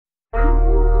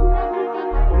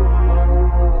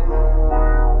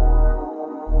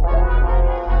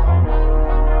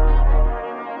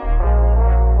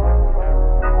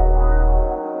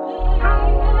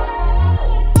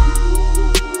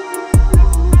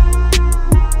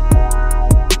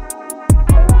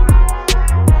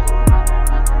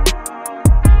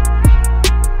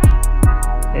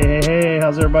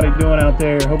everybody doing out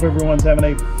there? Hope everyone's having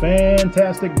a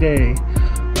fantastic day.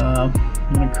 I'm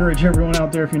going to encourage everyone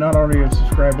out there, if you're not already a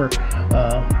subscriber, go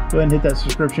ahead and hit that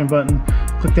subscription button.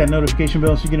 Click that notification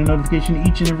bell so you get a notification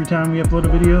each and every time we upload a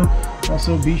video.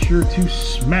 Also, be sure to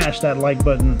smash that like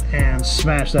button and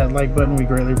smash that like button. We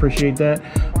greatly appreciate that.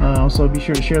 Also, be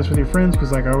sure to share this with your friends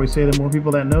because, like I always say, the more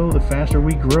people that know, the faster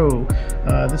we grow.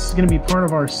 This is going to be part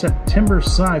of our September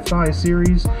Sci-Fi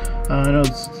series. I know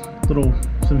it's a little,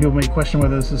 some people may question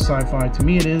whether this is sci-fi. To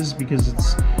me, it is because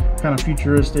it's kind of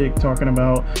futuristic, talking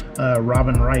about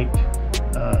Robin Wright,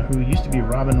 who used to be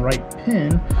Robin Wright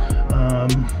Penn,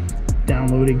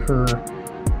 downloading her,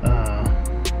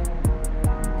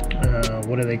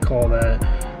 what do they call that?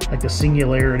 Like the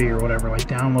singularity or whatever, like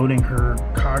downloading her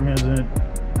cognizant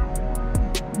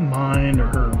mind or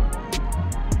her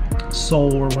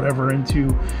soul or whatever into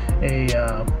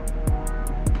a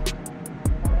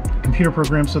computer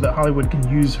program so that Hollywood can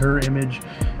use her image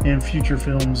in future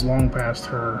films long past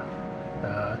her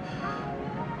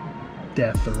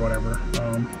death or whatever.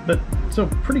 But so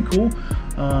pretty cool.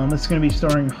 It's going to be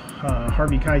starring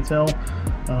Harvey Keitel.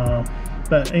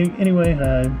 But anyway,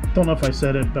 I don't know if I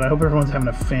said it, but I hope everyone's having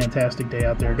a fantastic day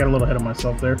out there. Got a little ahead of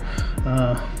myself there.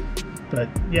 But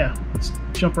yeah, let's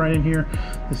jump right in here.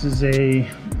 This is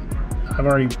I've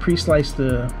already pre-sliced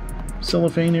the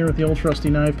cellophane here with the old trusty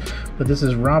knife, but this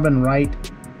is Robin Wright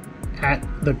at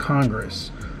the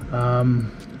Congress.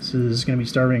 This is going to be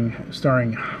starring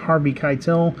Harvey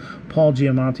Keitel, Paul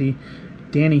Giamatti,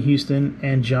 Danny Houston,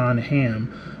 and John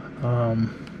Hamm.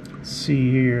 Let's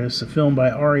see here. It's a film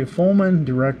by Ari Folman,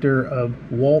 director of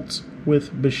Waltz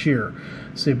with Bashir.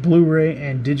 It's a Blu-ray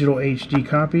and digital HD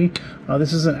copy.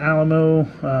 This is an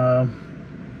Alamo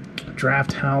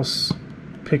Draft House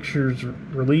Pictures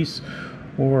release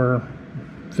or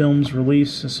films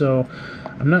release, so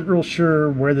I'm not real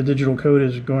sure where the digital code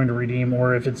is going to redeem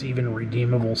or if it's even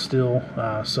redeemable still,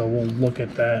 so we'll look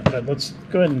at that. But let's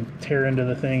go ahead and tear into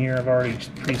the thing here. I've already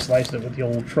pre-sliced it with the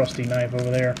old trusty knife over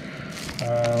there.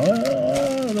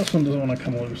 This one doesn't want to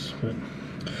come loose,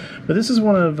 but this is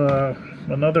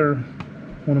another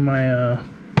one of my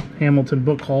Hamilton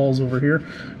book hauls over here.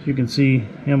 So you can see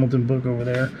Hamilton book over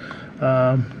there.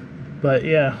 But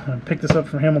yeah, I picked this up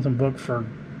from Hamilton book for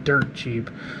dirt cheap.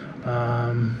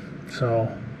 So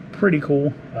pretty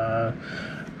cool. I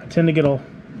tend to get a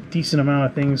decent amount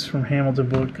of things from Hamilton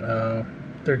book.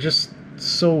 They're just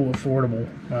so affordable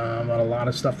on a lot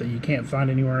of stuff that you can't find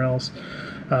anywhere else.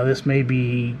 This may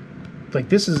be, like,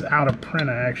 this is out of print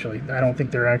actually. I don't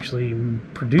think they're actually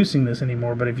producing this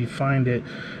anymore, but if you find it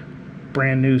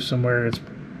brand new somewhere, it's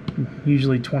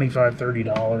usually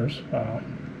 $25–30.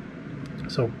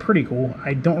 So pretty cool.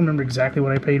 I don't remember exactly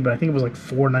what I paid, but I think it was like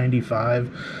 $4.95.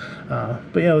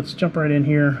 But yeah, let's jump right in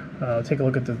here. Take a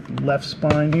look at the left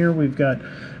spine here. We've got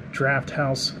Draft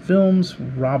House Films,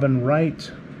 Robin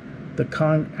Wright,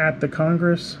 at the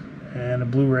Congress, and a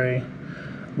Blu-ray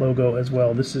logo as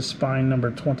well. This is spine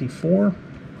number 24.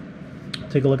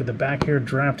 Take a look at the back here,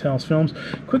 Draft House Films.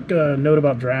 Quick note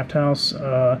about Draft House.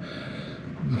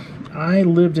 I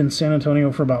lived in San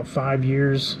Antonio for about 5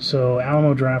 years, so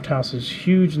Alamo Draft House is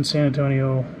huge in San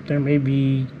Antonio. There may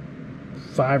be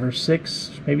 5 or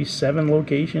 6, maybe 7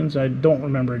 locations. I don't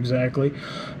remember exactly,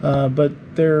 but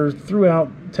they're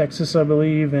throughout Texas, I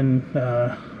believe, and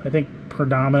I think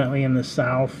predominantly in the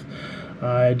South.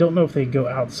 I don't know if they go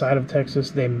outside of Texas.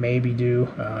 They maybe do.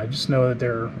 I just know that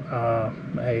they're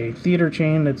a theater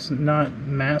chain that's not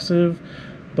massive,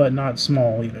 but not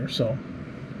small either. So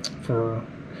for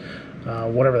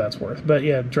whatever that's worth. But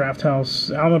yeah, Draft House,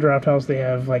 Alamo Draft House, they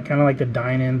have like kind of like the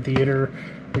dine-in theater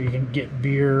where you can get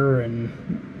beer and,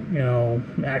 you know,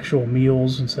 actual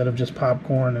meals instead of just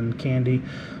popcorn and candy.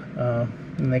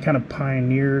 And they kind of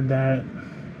pioneered that.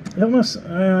 I don't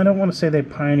want to say they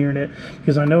pioneered it,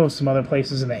 because I know of some other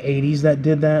places in the 80s that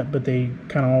did that, but they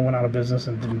kind of all went out of business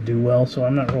and didn't do well, so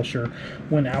I'm not real sure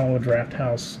when Alamo Draft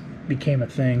House became a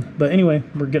thing. But anyway,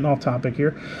 we're getting off topic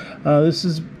here. This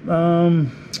is,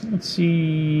 let's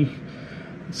see,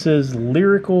 it says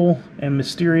Lyrical and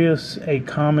Mysterious, a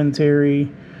commentary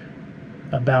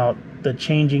about the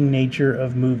changing nature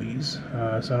of movies.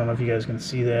 So I don't know if you guys can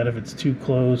see that, if it's too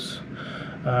close.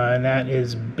 And that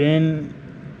is Ben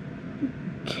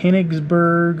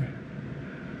Kenigsberg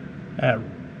at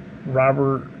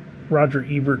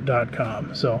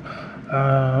RogerEbert.com. So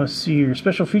let's see here.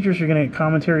 Special features, you're going to get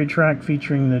commentary track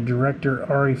featuring the director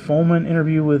Ari Folman,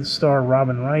 interview with star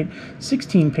Robin Wright,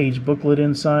 16-page booklet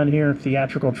inside here,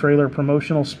 theatrical trailer,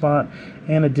 promotional spot,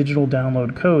 and a digital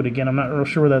download code. Again, I'm not real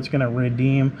sure where that's going to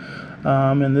redeem.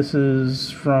 And this is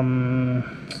from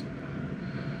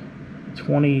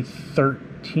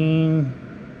 2013.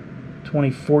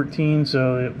 2014,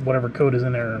 so whatever code is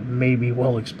in there may be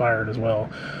well expired as well,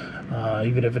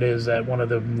 even if it is at one of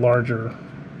the larger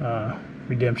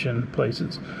redemption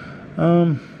places.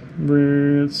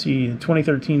 Let's see,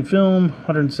 2013 film,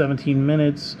 117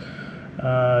 minutes,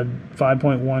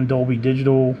 5.1 Dolby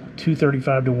Digital,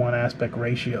 235:1 aspect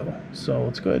ratio. So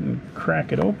let's go ahead and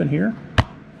crack it open here.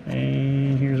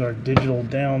 And here's our digital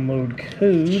download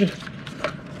code.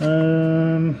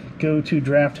 Go to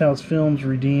Draft House Films,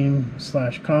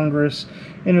 redeem/Congress,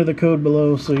 enter the code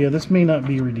below. So yeah, this may not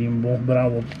be redeemable, but I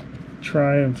will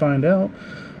try and find out.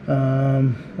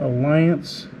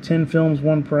 Alliance, 10 films,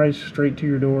 1 price, straight to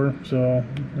your door. So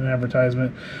an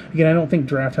advertisement. Again, I don't think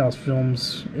Draft House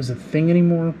Films is a thing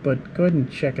anymore, but go ahead and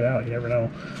check it out. You never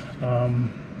know.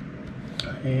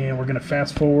 And we're gonna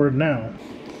fast forward now.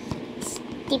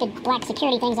 Stupid black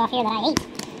security things off here that I hate.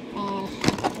 And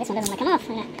this one doesn't want to come off.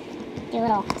 I'm gonna do a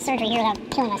little surgery here without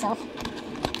killing myself.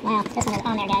 Wow, this one is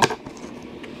on there, guys.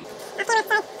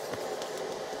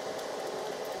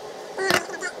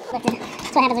 But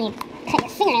that's what happens when you cut your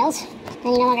fingernails, and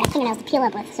you no longer have fingernails to peel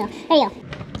up with. So there you go.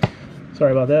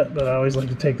 Sorry about that, but I always like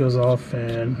to take those off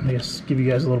and I guess give you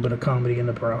guys a little bit of comedy in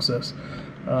the process.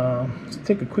 Let's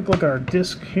take a quick look at our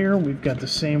disc here. We've got the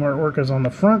same artwork as on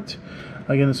the front.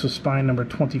 Again, this was spine number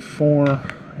 24,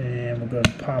 and we'll go ahead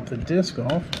and pop the disc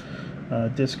off.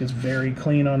 Disc is very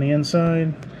clean on the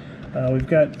inside. We've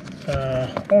got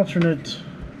alternate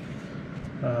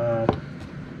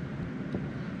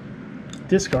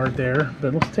disc art there,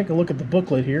 but let's take a look at the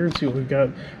booklet here and see what we've got.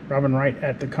 Robin Wright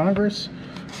at the Congress.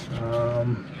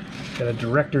 Got a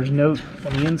director's note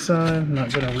on the inside. I'm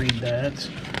not going to read that.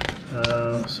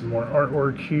 Some more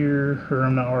artwork here, or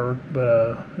not artwork,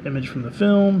 but image from the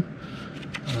film.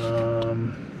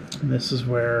 This is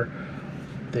where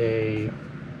they,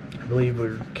 I believe,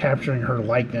 were capturing her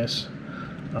likeness.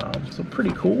 So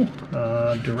pretty cool.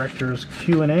 Director's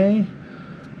Q&A,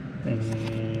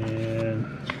 and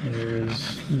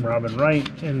there's Robin Wright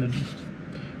in the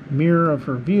mirror of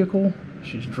her vehicle.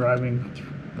 She's driving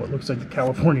what looks like the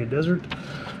California desert.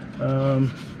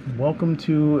 Welcome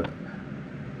to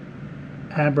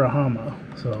Abrahama,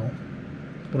 so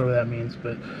whatever that means,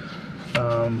 but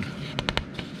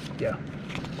yeah,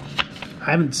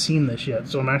 I haven't seen this yet,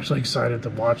 so I'm actually excited to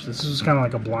watch this. This is kind of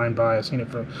like a blind buy. I've seen it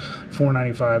for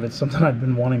 $4.95. It's something I've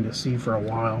been wanting to see for a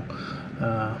while,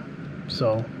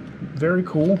 so very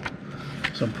cool.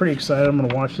 So I'm pretty excited. I'm going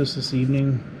to watch this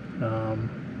evening.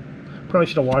 Probably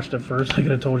should have watched it first. I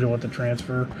could have told you what the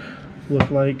transfer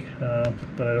looked like,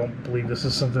 but I don't believe this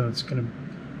is something that's going to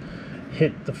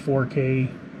hit the 4K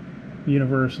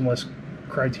universe unless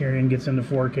Criterion gets into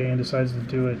 4K and decides to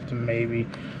do it, maybe.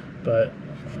 But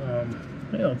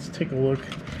yeah, let's take a look.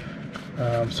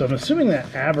 So I'm assuming that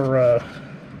Dabra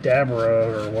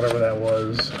or whatever that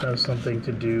was has something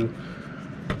to do.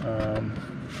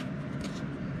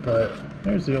 But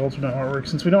there's the alternate artwork.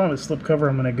 Since we don't have a slipcover,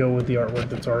 I'm going to go with the artwork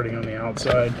that's already on the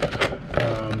outside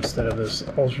instead of this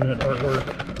alternate artwork.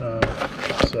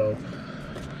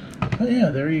 But yeah,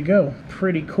 there you go.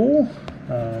 Pretty cool.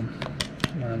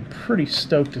 I'm pretty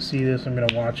stoked to see this. I'm going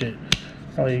to watch it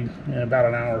probably in about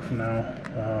an hour from now.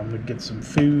 We get some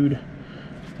food,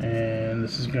 and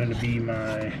this is going to be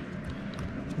my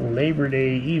Labor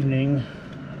Day evening.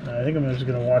 I think I'm just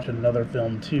going to watch another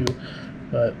film too,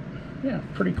 but yeah,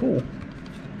 pretty cool.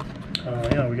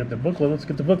 Yeah, we got the booklet. Let's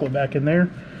get the booklet back in there.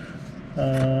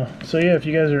 So yeah, if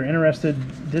you guys are interested,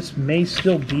 this may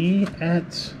still be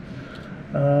at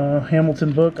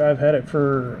Hamilton Book. I've had it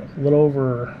for a little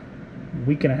over a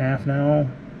week and a half now,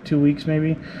 2 weeks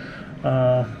maybe.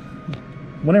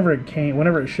 Whenever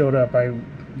it showed up, I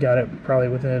got it probably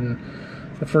within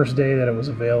the first day that it was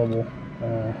available,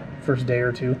 first day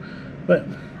or two. But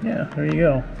yeah, there you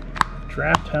go.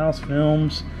 Draft House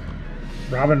Films,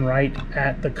 Robin Wright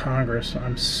at the Congress.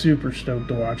 I'm super stoked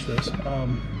to watch this.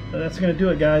 But that's gonna do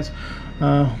it, guys.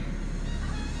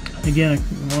 Again,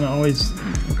 I want to always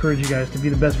encourage you guys to be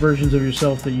the best versions of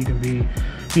yourself that you can be.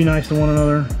 Be nice to one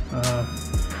another.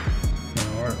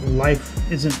 Our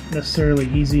life isn't necessarily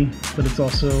easy, but it's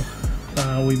also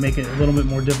we make it a little bit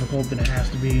more difficult than it has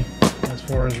to be as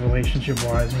far as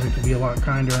relationship-wise, and we can be a lot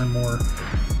kinder and more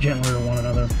gentler to one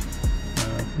another.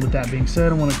 With that being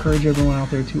said, I want to encourage everyone out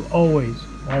there to always,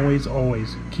 always,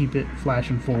 always keep it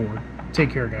flashing forward.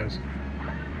 Take care, guys.